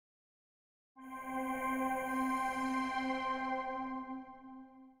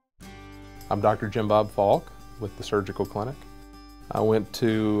I'm Dr. JimBob Faulk with the Surgical Clinic. I went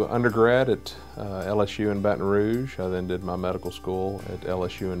to undergrad at LSU in Baton Rouge. I then did my medical school at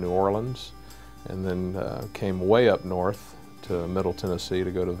LSU in New Orleans, and then came way up north to Middle Tennessee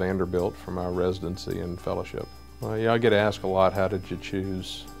to go to Vanderbilt for my residency and fellowship. Well, yeah, I get asked a lot, how did you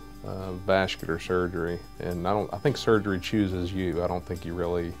choose vascular surgery? And I think surgery chooses you. I don't think you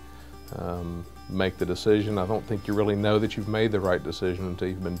really make the decision. I don't think you really know that you've made the right decision until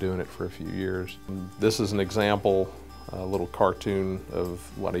you've been doing it for a few years. This is an example, a little cartoon of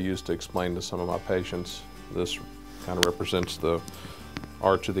what I use to explain to some of my patients. This kind of represents the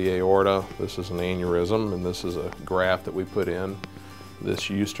arch of the aorta. This is an aneurysm, and this is a graft that we put in. This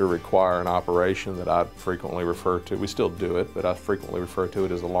used to require an operation that I frequently refer to. We still do it, but I frequently refer to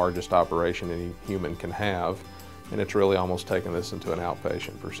it as the largest operation any human can have. And it's really almost taken this into an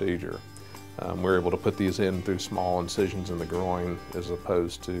outpatient procedure. We're able to put these in through small incisions in the groin as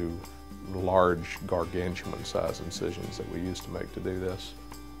opposed to large gargantuan-sized incisions that we used to make to do this.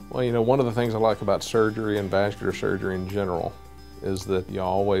 Well, you know, one of the things I like about surgery and vascular surgery in general is that you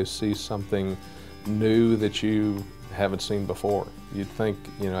always see something new that you haven't seen before. You'd think,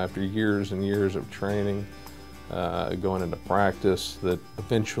 you know, after years and years of training, going into practice, that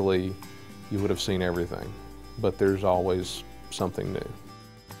eventually you would have seen everything, but there's always something new.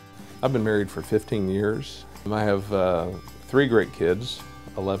 I've been married for 15 years. I have 3 great kids,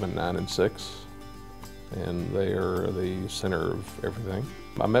 11, 9, and 6, and they are the center of everything.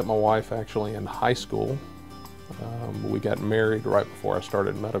 I met my wife actually in high school. We got married right before I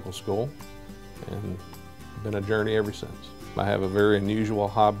started medical school, and been a journey ever since. I have a very unusual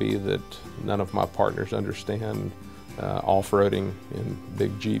hobby that none of my partners understand, off-roading in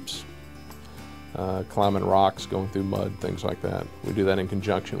big Jeeps, climbing rocks, going through mud, things like that. We do that in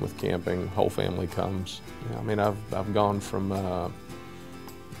conjunction with camping. Whole family comes. Yeah, I mean, I've gone from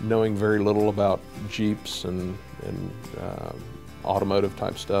knowing very little about Jeeps and automotive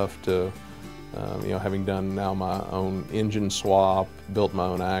type stuff to you know, having done now my own engine swap, built my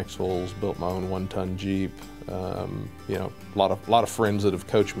own axles, built my own 1-ton Jeep. You know, a lot of friends that have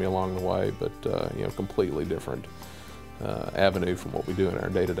coached me along the way, but you know, completely different avenue from what we do in our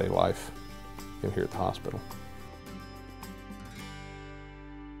day-to-day life here at the hospital.